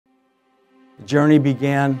The journey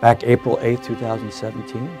began back April 8,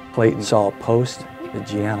 2017. Clayton saw a post that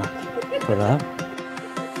Gianna put up,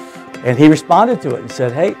 and he responded to it and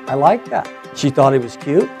said, "Hey, I like that." She thought he was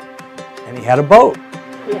cute, and he had a boat.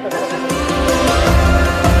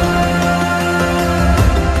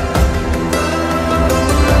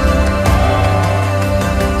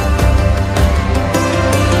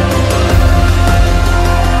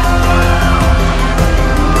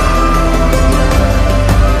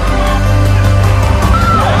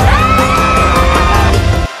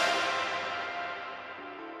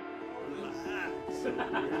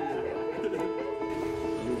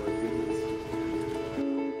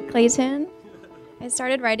 Clayton, I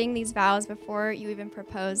started writing these vows before you even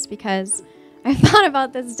proposed because I thought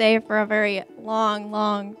about this day for a very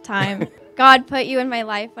long time. God put you in my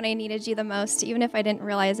life when I needed you the most, even if I didn't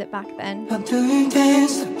realize it back then.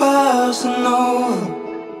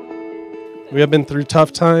 We have been through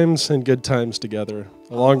tough times and good times together.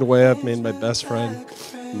 Along the way, I've made my best friend,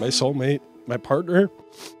 my soulmate, my partner,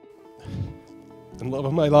 and love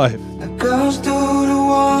of my life.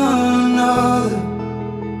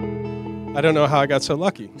 I don't know how I got so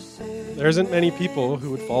lucky. There isn't many people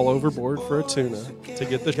who would fall overboard for a tuna to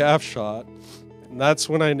get the calf shot, and that's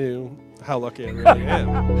when I knew how lucky I really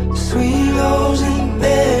am.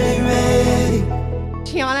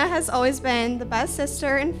 Gianna has always been the best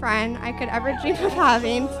sister and friend I could ever dream of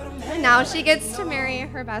having, and now she gets to marry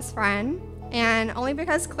her best friend. And only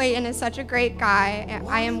because Clayton is such a great guy,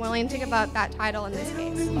 I am willing to give up that title in this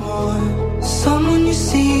case. Someone you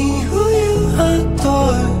see who you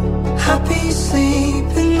adore. Happy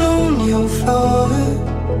sleeping on your floor.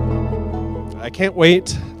 I can't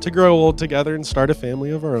wait to grow old together and start a family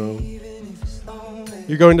of our own.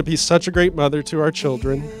 You're going to be such a great mother to our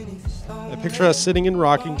children. I picture us sitting in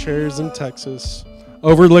rocking chairs in Texas,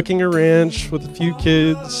 overlooking a ranch with a few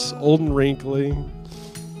kids, old and wrinkly,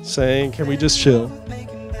 saying, "Can we just chill?"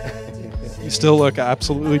 You still look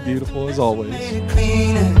absolutely beautiful as always.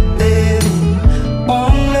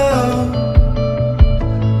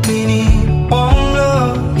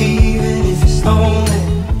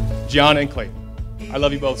 Gianna and Clayton, I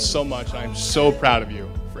love you both so much. I am so proud of you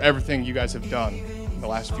for everything you guys have done in the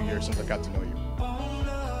last few years since I got to know you.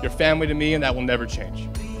 You're family to me, and that will never change.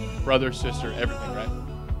 Brother, sister, everything, right?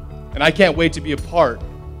 And I can't wait to be a part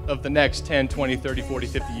of the next 10, 20, 30, 40,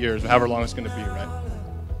 50 years, or however long it's going to be, right?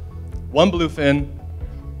 One bluefin,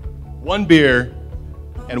 one beer,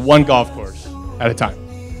 and one golf course at a time.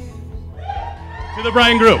 To the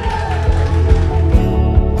Bryan Group.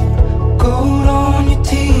 Gold on your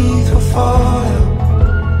teeth will fall out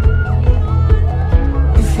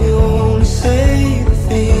if you only say the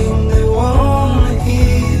thing they wanna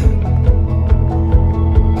hear.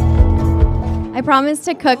 I promise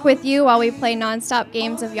to cook with you while we play nonstop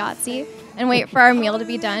games of Yahtzee and wait for our meal to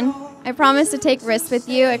be done. I promise to take risks with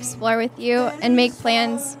you, explore with you, and make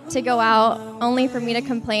plans to go out only for me to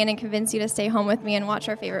complain and convince you to stay home with me and watch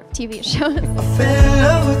our favorite TV shows. I fell in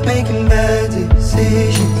love with making bad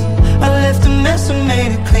decisions. I left a mess and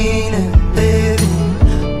made it clean and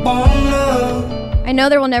living one love. I know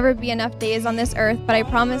there will never be enough days on this earth, but I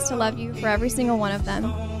promise to love you for every single one of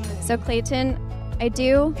them. So Clayton, I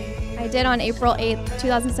did on April 8th,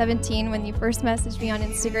 2017 when you first messaged me on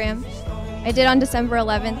Instagram. I did on December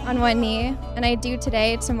 11th on one knee, and I do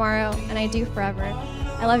today, tomorrow, and I do forever.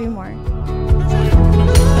 I love you more.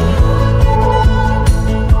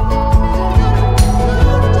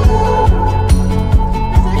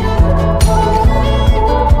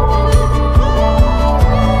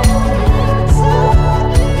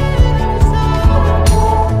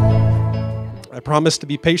 I promise to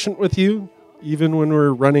be patient with you, even when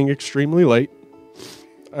we're running extremely late.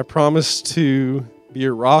 I promise to be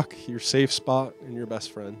your rock, your safe spot, and your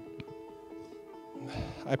best friend.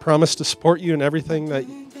 I promise to support you in everything that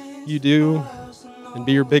you do and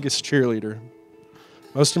be your biggest cheerleader.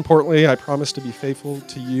 Most importantly, I promise to be faithful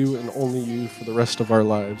to you and only you for the rest of our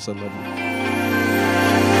lives. I love you.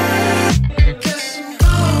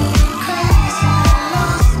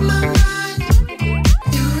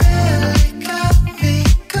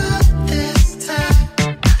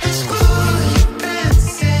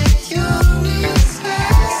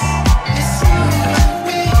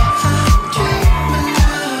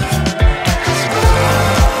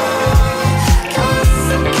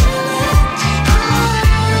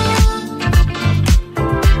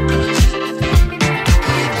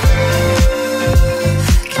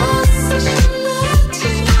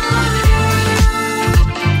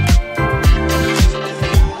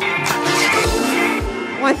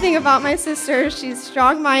 thing about my sister, she's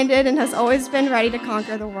strong-minded and has always been ready to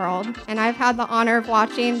conquer the world. And I've had the honor of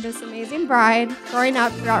watching this amazing bride growing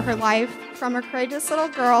up throughout her life, from a courageous little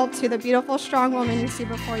girl to the beautiful, strong woman you see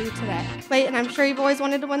before you today. Clayton, I'm sure you've always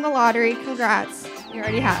wanted to win the lottery. Congrats. You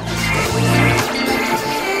already have.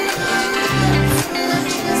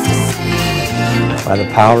 By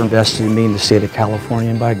the power invested in me in the state of California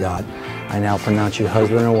and by God, I now pronounce you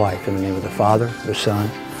husband and wife in the name of the Father, the Son,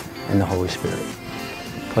 and the Holy Spirit.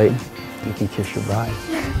 Clayton, you can kiss your bride.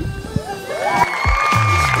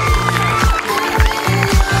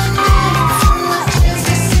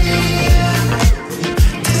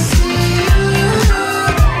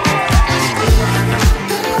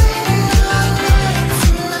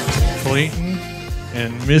 Clayton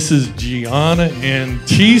and Mrs. Gianna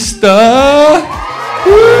Antista.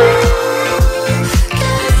 Woo!